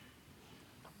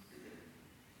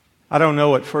I don't know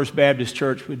what First Baptist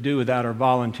Church would do without our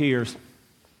volunteers.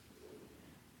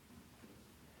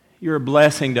 You're a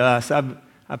blessing to us. I've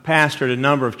pastored a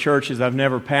number of churches. I've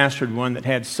never pastored one that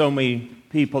had so many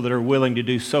people that are willing to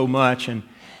do so much, and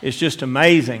it's just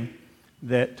amazing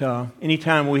that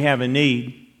anytime we have a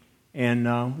need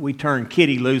and we turn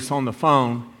Kitty loose on the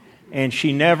phone, and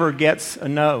she never gets a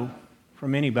no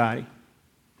from anybody.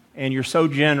 And you're so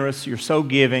generous, you're so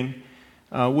giving.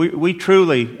 We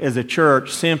truly, as a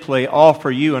church, simply offer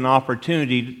you an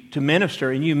opportunity to minister,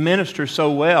 and you minister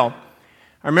so well.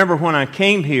 I remember when I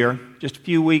came here, just a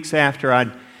few weeks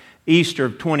after Easter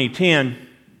of 2010,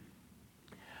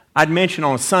 I'd mentioned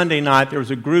on Sunday night there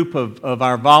was a group of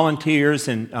our volunteers,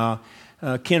 and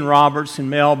Ken Roberts and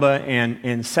Melba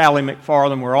and Sally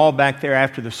McFarland were all back there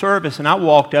after the service, and I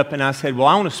walked up and I said, well,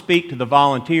 I want to speak to the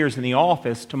volunteers in the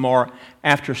office tomorrow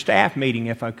after staff meeting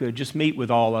if I could. Just meet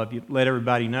with all of you, let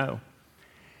everybody know.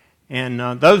 And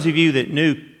those of you that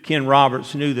knew Ken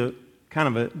Roberts knew the kind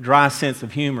of a dry sense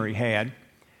of humor he had.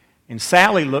 And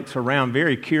Sally looks around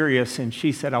very curious, and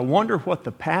she said, I wonder what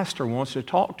the pastor wants to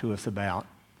talk to us about.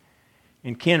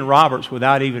 And Ken Roberts,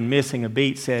 without even missing a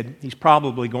beat, said, he's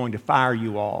probably going to fire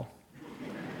you all.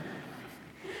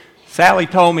 Sally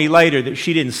told me later that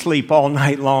she didn't sleep all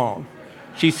night long.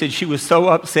 She said she was so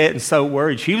upset and so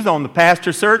worried. She was on the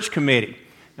pastor search committee.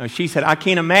 Now, she said, I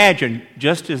can't imagine,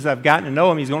 just as I've gotten to know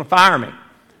him, he's going to fire me.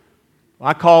 Well,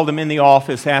 I called them in the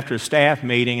office after a staff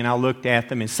meeting, and I looked at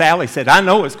them, and Sally said, I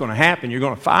know what's going to happen. You're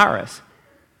going to fire us.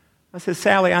 I said,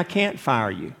 Sally, I can't fire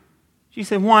you. She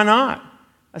said, why not?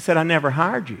 I said, I never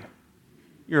hired you.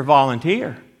 You're a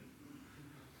volunteer.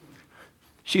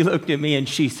 She looked at me and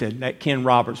she said, that Ken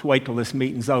Roberts, wait till this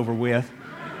meeting's over with.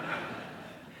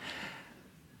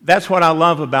 That's what I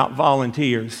love about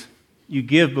volunteers. You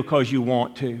give because you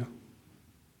want to.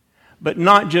 But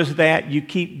not just that, you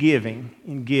keep giving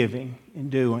and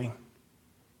doing.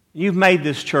 You've made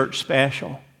this church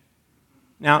special.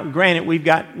 Now, granted, we've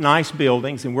got nice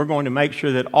buildings, and we're going to make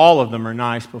sure that all of them are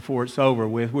nice before it's over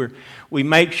with. We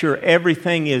make sure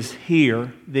everything is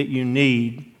here that you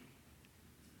need.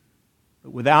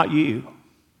 But without you,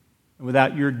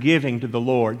 without your giving to the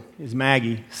Lord, as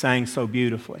Maggie sang so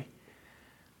beautifully,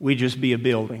 we'd just be a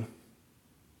building.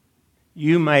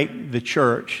 You make the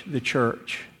church the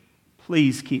church.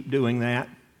 Please keep doing that,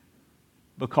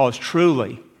 because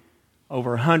truly,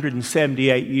 over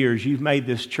 178 years, you've made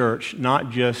this church not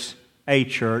just a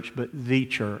church, but the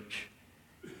church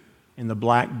in the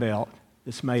black belt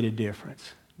that's made a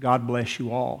difference. God bless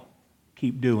you all.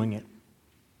 Keep doing it.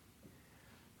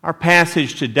 Our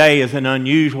passage today is an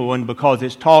unusual one because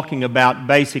it's talking about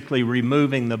basically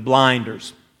removing the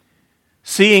blinders,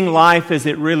 seeing life as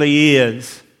it really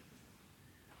is.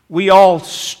 We all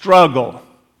struggle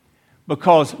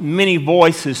because many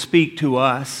voices speak to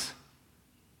us.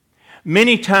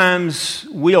 Many times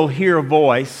we'll hear a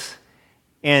voice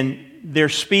and they're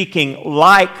speaking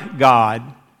like God,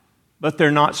 but they're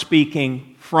not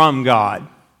speaking from God.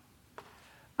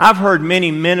 I've heard many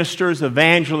ministers,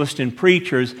 evangelists, and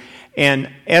preachers, and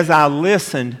as I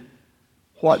listened,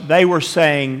 what they were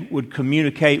saying would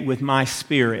communicate with my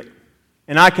spirit,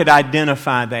 and I could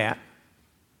identify that.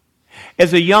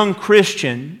 As a young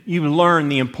Christian, you learn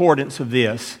the importance of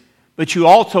this. But you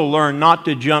also learn not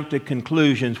to jump to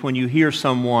conclusions when you hear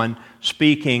someone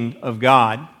speaking of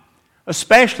God,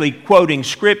 especially quoting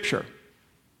Scripture.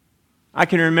 I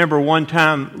can remember one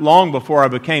time, long before I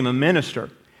became a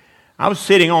minister, I was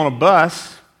sitting on a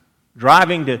bus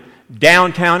driving to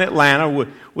downtown Atlanta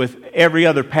with every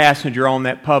other passenger on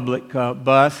that public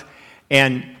bus,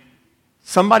 and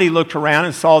somebody looked around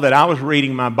and saw that I was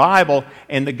reading my Bible,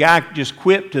 and the guy just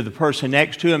quipped to the person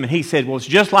next to him, and he said, well, it's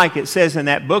just like it says in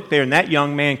that book there, and that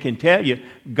young man can tell you,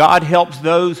 God helps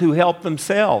those who help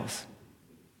themselves.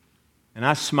 And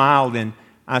I smiled, and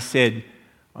I said,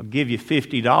 I'll give you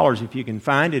 $50 if you can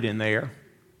find it in there.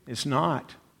 It's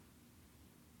not.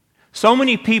 So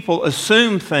many people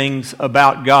assume things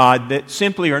about God that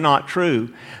simply are not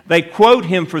true. They quote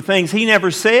Him for things He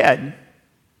never said.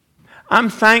 I'm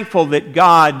thankful that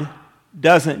God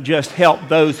doesn't just help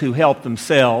those who help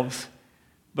themselves,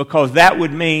 because that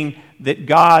would mean that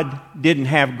God didn't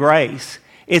have grace.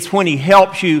 It's when He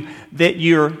helps you that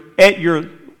you're at your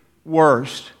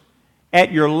worst,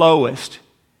 at your lowest,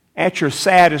 at your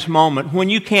saddest moment, when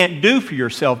you can't do for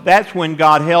yourself. That's when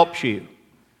God helps you.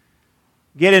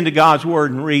 Get into God's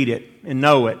Word and read it and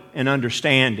know it and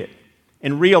understand it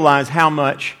and realize how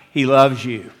much He loves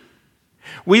you.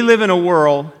 We live in a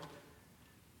world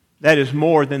that is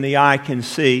more than the eye can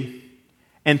see,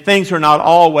 and things are not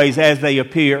always as they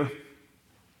appear.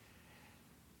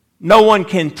 No one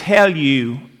can tell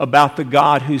you about the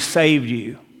God who saved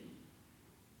you.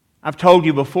 I've told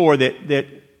you before that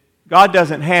God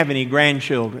doesn't have any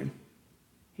grandchildren.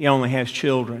 He only has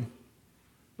children.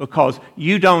 Because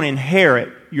you don't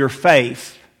inherit your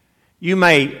faith. You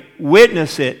may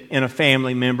witness it in a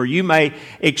family member. You may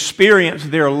experience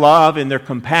their love and their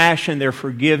compassion, their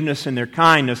forgiveness and their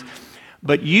kindness.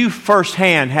 But you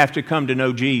firsthand have to come to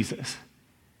know Jesus.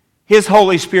 His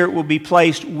Holy Spirit will be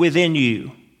placed within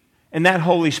you. And that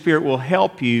Holy Spirit will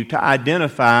help you to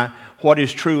identify what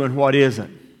is true and what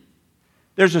isn't.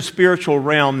 There's a spiritual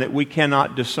realm that we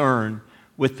cannot discern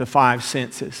with the five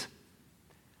senses.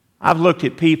 I've looked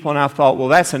at people and I've thought, well,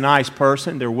 that's a nice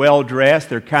person. They're well-dressed,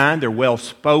 they're kind, they're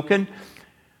well-spoken.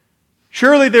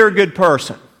 Surely they're a good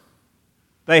person.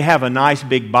 They have a nice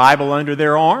big Bible under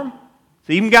their arm. It's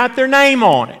even got their name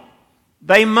on it.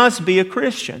 They must be a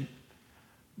Christian.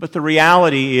 But the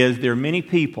reality is there are many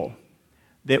people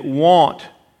that want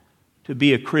to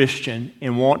be a Christian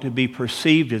and want to be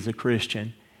perceived as a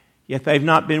Christian, yet they've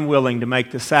not been willing to make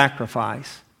the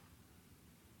sacrifice.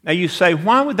 Now you say,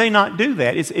 why would they not do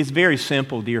that? It's very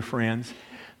simple, dear friends.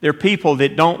 They're people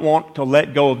that don't want to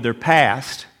let go of their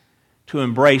past to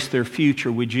embrace their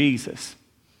future with Jesus.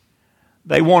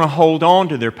 They want to hold on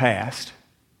to their past.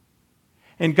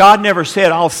 And God never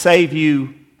said, I'll save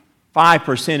you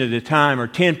 5% at a time or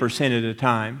 10% at a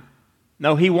time.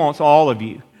 No, He wants all of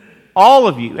you. All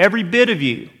of you, every bit of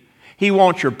you. He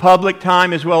wants your public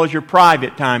time as well as your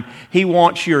private time. He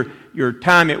wants your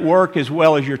time at work as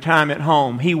well as your time at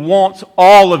home. He wants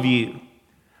all of you.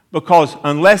 Because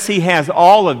unless He has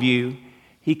all of you,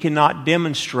 He cannot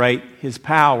demonstrate His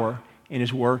power in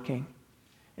His working.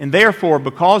 And therefore,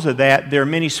 because of that, there are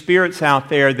many spirits out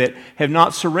there that have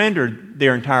not surrendered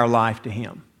their entire life to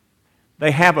Him.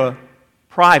 They have a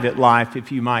private life,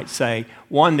 if you might say,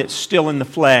 one that's still in the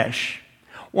flesh,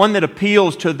 one that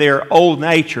appeals to their old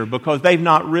nature because they've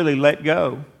not really let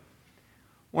go.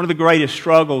 One of the greatest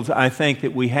struggles, I think,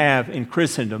 that we have in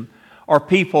Christendom are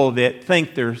people that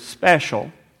think they're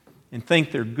special and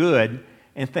think they're good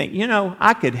and think,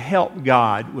 I could help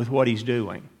God with what He's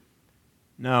doing.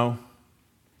 No,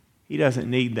 He doesn't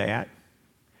need that.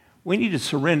 We need to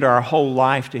surrender our whole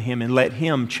life to Him and let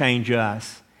Him change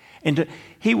us. And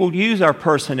He will use our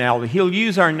personality. He'll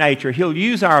use our nature. He'll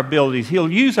use our abilities.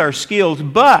 He'll use our skills.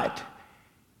 But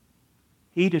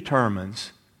He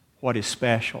determines what is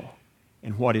special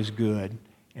and what is good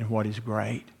and what is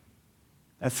great.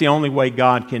 That's the only way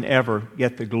God can ever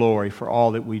get the glory for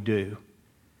all that we do.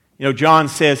 John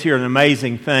says here an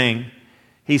amazing thing.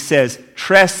 He says,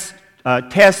 test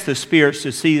the spirits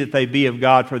to see that they be of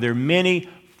God, for there are many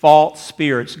false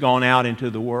spirits gone out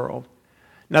into the world.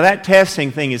 Now that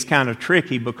testing thing is kind of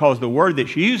tricky because the word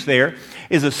that's used there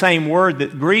is the same word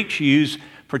that Greeks use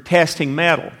for testing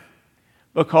metal.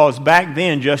 Because back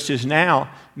then, just as now,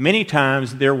 many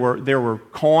times there were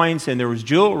coins and there was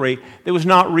jewelry that was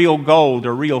not real gold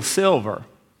or real silver.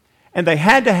 And they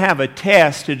had to have a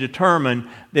test to determine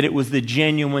that it was the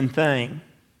genuine thing.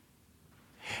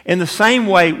 In the same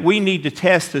way, we need to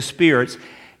test the spirits.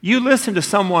 You listen to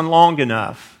someone long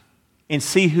enough and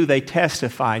see who they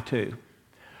testify to,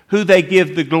 who they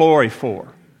give the glory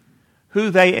for, who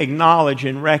they acknowledge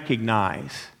and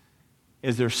recognize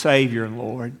as their Savior and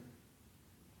Lord.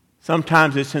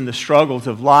 Sometimes it's in the struggles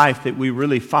of life that we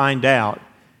really find out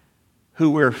who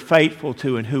we're faithful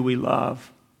to and who we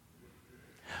love.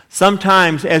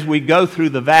 Sometimes as we go through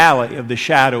the valley of the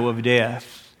shadow of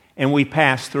death and we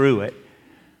pass through it,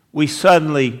 we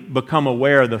suddenly become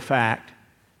aware of the fact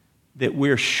that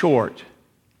we're short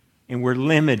and we're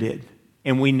limited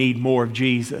and we need more of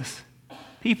Jesus.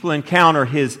 People encounter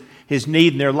His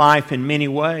need in their life in many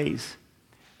ways,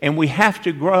 and we have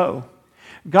to grow.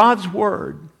 God's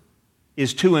Word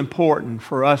is too important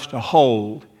for us to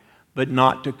hold, but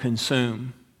not to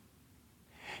consume.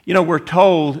 We're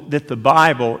told that the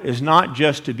Bible is not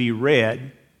just to be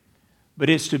read, but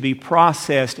it's to be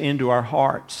processed into our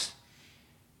hearts.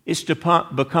 It's to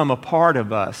become a part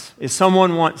of us. As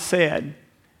someone once said,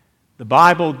 the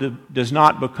Bible does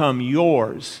not become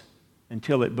yours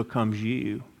until it becomes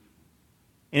you.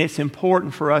 And it's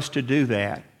important for us to do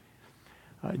that.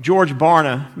 George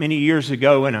Barna, many years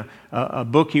ago, in a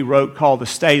book he wrote called The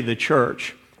State of the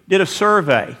Church, did a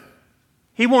survey.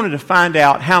 He wanted to find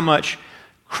out how much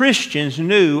Christians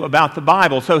knew about the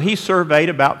Bible. So he surveyed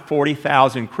about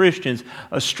 40,000 Christians,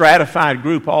 a stratified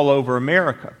group all over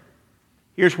America.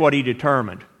 Here's what he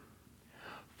determined.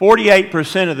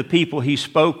 48% of the people he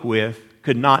spoke with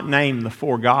could not name the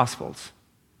 4 Gospels.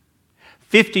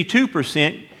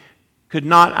 52% could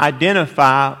not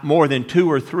identify more than 2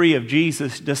 or 3 of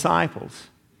Jesus' disciples.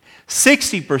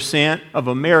 60% of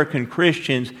American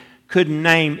Christians couldn't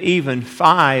name even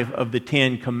 5 of the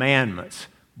 10 commandments.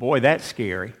 Boy, that's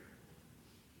scary.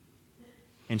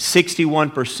 And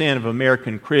 61% of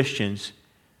American Christians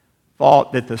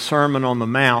thought that the Sermon on the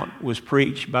Mount was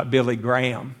preached by Billy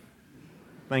Graham.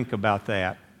 Think about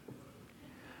that.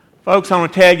 Folks, I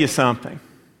want to tell you something.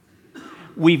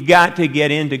 We've got to get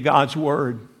into God's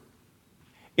Word.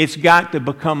 It's got to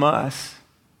become us.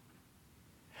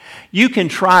 You can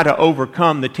try to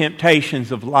overcome the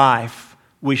temptations of life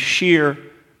with sheer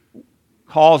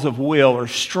cause of will or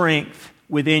strength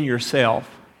within yourself.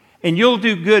 And you'll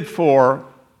do good for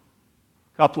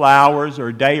a couple of hours or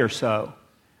a day or so.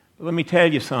 But let me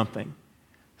tell you something.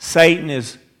 Satan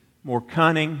is more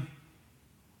cunning,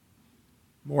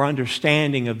 more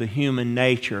understanding of the human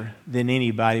nature than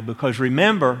anybody. Because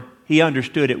remember, he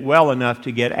understood it well enough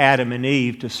to get Adam and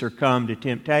Eve to succumb to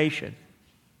temptation.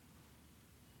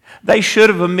 They should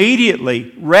have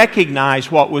immediately recognized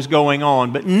what was going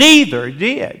on, but neither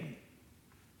did.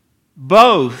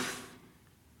 Both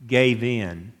gave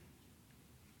in.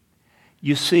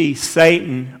 You see,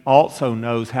 Satan also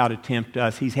knows how to tempt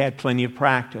us. He's had plenty of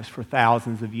practice for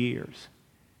thousands of years.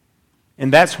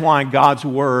 And that's why God's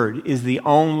Word is the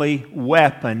only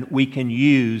weapon we can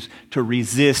use to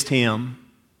resist him.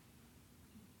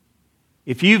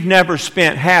 If you've never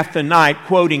spent half the night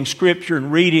quoting Scripture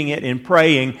and reading it and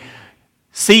praying,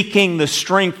 seeking the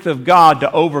strength of God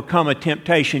to overcome a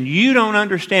temptation, you don't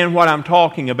understand what I'm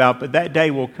talking about, but that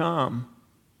day will come.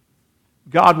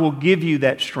 God will give you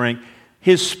that strength.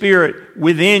 His Spirit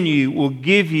within you will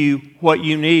give you what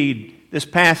you need. This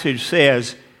passage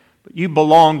says, "But you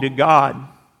belong to God."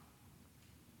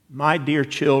 My dear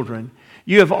children,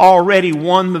 you have already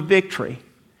won the victory.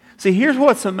 See, here's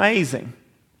what's amazing.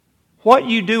 What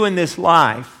you do in this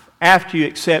life after you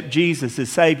accept Jesus as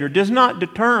Savior does not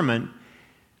determine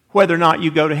whether or not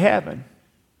you go to heaven.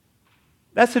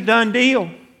 That's a done deal.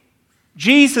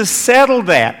 Jesus settled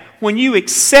that. When you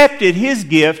accepted His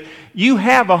gift, you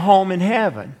have a home in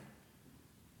heaven.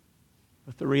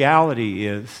 But the reality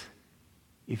is,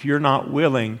 if you're not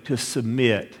willing to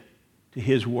submit to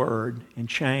His Word and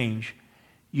change,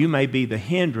 you may be the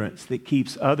hindrance that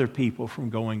keeps other people from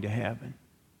going to heaven.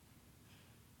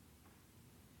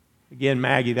 Again,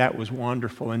 Maggie, that was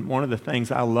wonderful. And one of the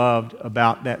things I loved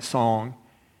about that song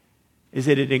is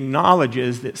that it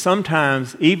acknowledges that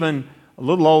sometimes even a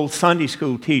little old Sunday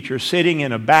school teacher sitting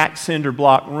in a back cinder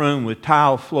block room with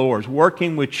tile floors,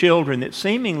 working with children that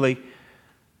seemingly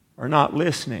are not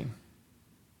listening,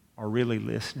 are really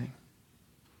listening.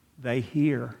 They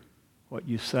hear what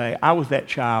you say. I was that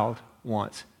child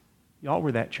once. Y'all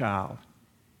were that child.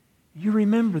 You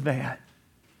remember that.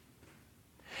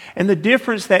 And the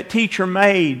difference that teacher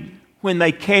made when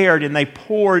they cared and they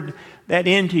poured that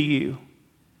into you.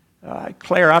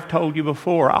 Claire, I've told you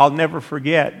before, I'll never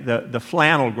forget the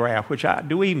flannel graph,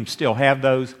 do we even still have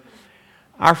those?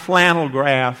 Our flannel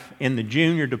graph in the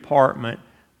junior department,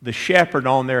 the shepherd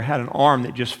on there had an arm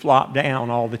that just flopped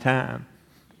down all the time.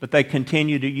 But they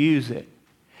continued to use it.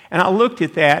 And I looked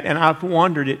at that and I've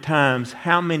wondered at times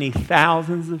how many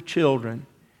thousands of children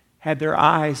had their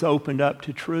eyes opened up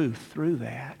to truth through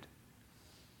that.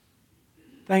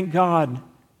 Thank God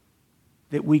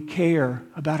that we care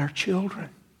about our children.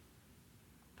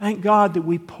 Thank God that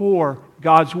we pour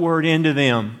God's Word into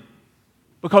them.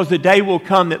 Because the day will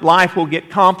come that life will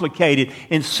get complicated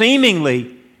and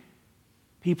seemingly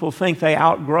people think they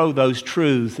outgrow those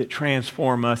truths that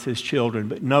transform us as children.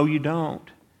 But no, you don't.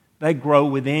 They grow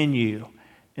within you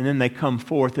and then they come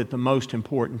forth at the most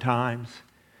important times.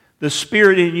 The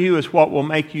Spirit in you is what will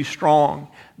make you strong.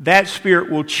 That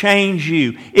Spirit will change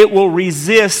you. It will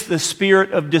resist the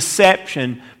spirit of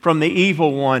deception from the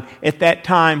evil one at that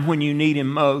time when you need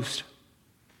him most.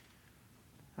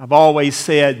 I've always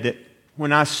said that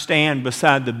when I stand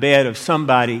beside the bed of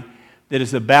somebody that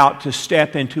is about to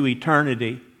step into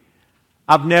eternity,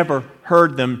 I've never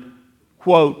heard them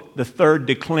quote the third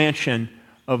declension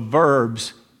of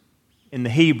verbs in the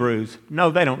Hebrews.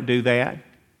 No, they don't do that.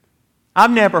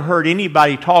 I've never heard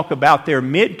anybody talk about their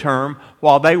midterm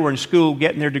while they were in school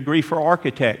getting their degree for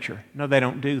architecture. No, they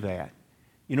don't do that.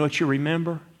 You know what you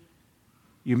remember?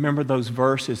 You remember those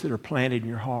verses that are planted in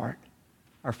your heart.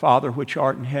 Our Father which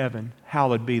art in heaven,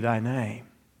 hallowed be thy name.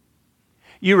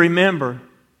 You remember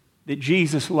that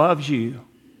Jesus loves you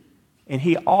and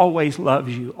He always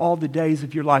loves you all the days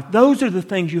of your life. Those are the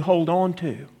things you hold on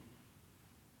to.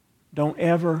 Don't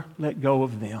ever let go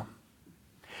of them.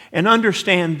 And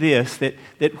understand this,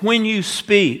 that when you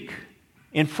speak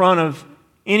in front of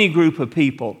any group of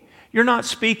people, you're not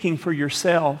speaking for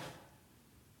yourself.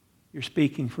 You're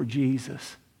speaking for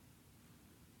Jesus.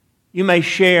 You may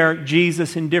share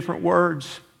Jesus in different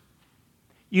words.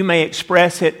 You may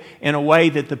express it in a way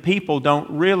that the people don't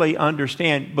really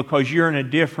understand because you're in a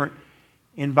different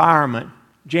environment.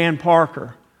 Jan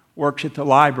Parker works at the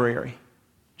library.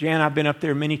 Jan, I've been up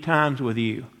there many times with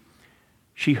you.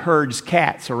 She herds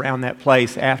cats around that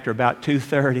place after about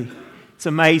 2:30. It's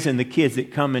amazing the kids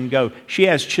that come and go. She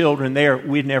has children there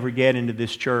we'd never get into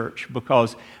this church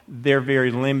because they're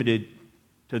very limited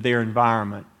to their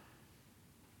environment.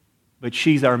 But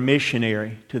she's our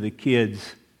missionary to the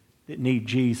kids that need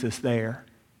Jesus there.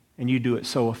 And you do it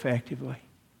so effectively.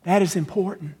 That is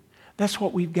important. That's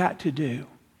what we've got to do.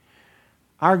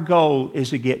 Our goal is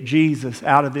to get Jesus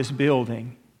out of this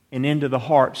building and into the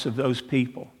hearts of those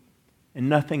people. And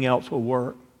nothing else will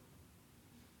work.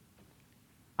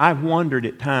 I've wondered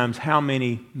at times how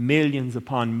many millions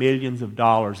upon millions of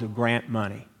dollars of grant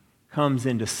money comes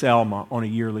into Selma on a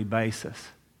yearly basis.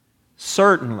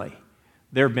 Certainly,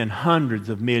 there have been hundreds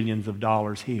of millions of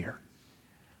dollars here.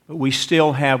 But we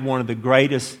still have one of the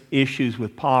greatest issues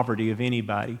with poverty of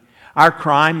anybody. Our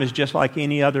crime is just like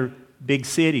any other big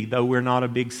city, though we're not a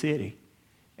big city.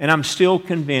 And I'm still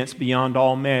convinced beyond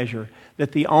all measure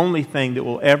that the only thing that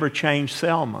will ever change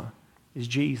Selma is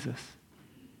Jesus.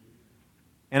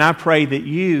 And I pray that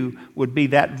you would be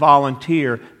that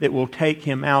volunteer that will take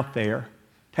him out there.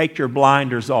 Take your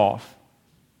blinders off.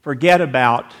 Forget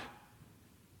about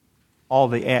all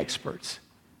the experts.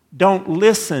 Don't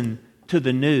listen to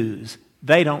the news.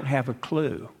 They don't have a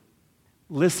clue.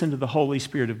 Listen to the Holy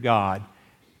Spirit of God,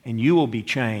 and you will be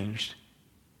changed,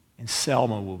 and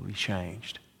Selma will be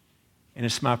changed. And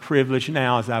it's my privilege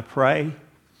now as I pray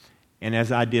and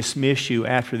as I dismiss you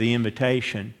after the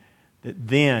invitation that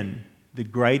then the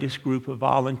greatest group of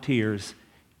volunteers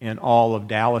in all of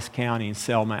Dallas County and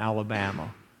Selma,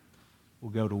 Alabama will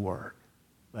go to work.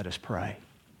 Let us pray.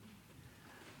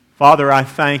 Father, I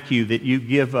thank you that you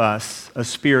give us a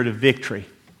spirit of victory.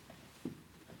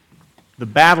 The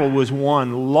battle was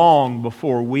won long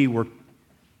before we were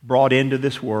brought into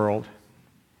this world.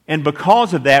 And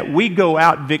because of that, we go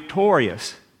out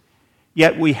victorious.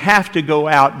 Yet we have to go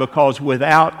out because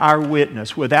without our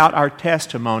witness, without our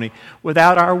testimony,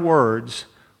 without our words,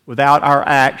 without our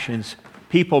actions,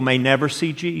 people may never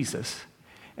see Jesus.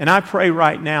 And I pray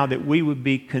right now that we would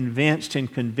be convinced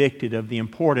and convicted of the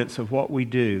importance of what we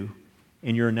do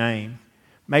in your name.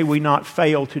 May we not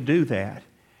fail to do that.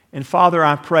 And Father,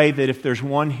 I pray that if there's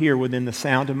one here within the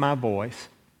sound of my voice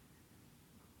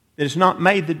that has not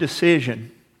made the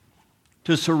decision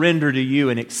to surrender to you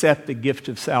and accept the gift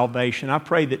of salvation, I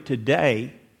pray that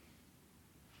today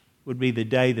would be the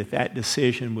day that that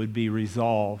decision would be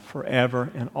resolved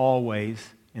forever and always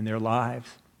in their lives.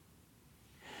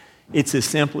 It's as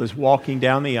simple as walking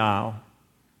down the aisle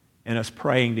and us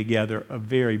praying together a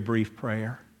very brief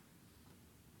prayer.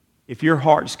 If your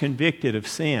heart's convicted of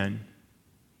sin,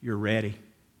 you're ready.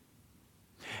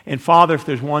 And Father, if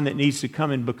there's one that needs to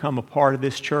come and become a part of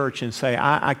this church and say,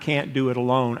 I can't do it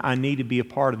alone, I need to be a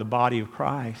part of the body of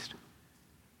Christ,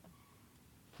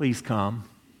 please come.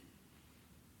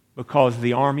 Because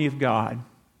the army of God,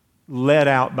 led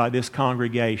out by this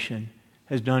congregation,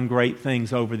 has done great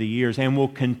things over the years and will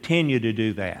continue to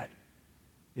do that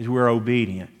as we're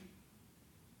obedient.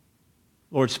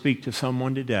 Lord, speak to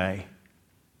someone today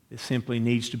that simply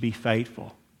needs to be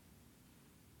faithful.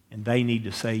 And they need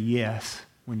to say yes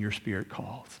when your Spirit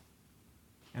calls.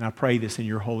 And I pray this in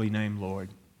your holy name, Lord.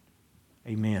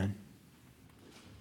 Amen.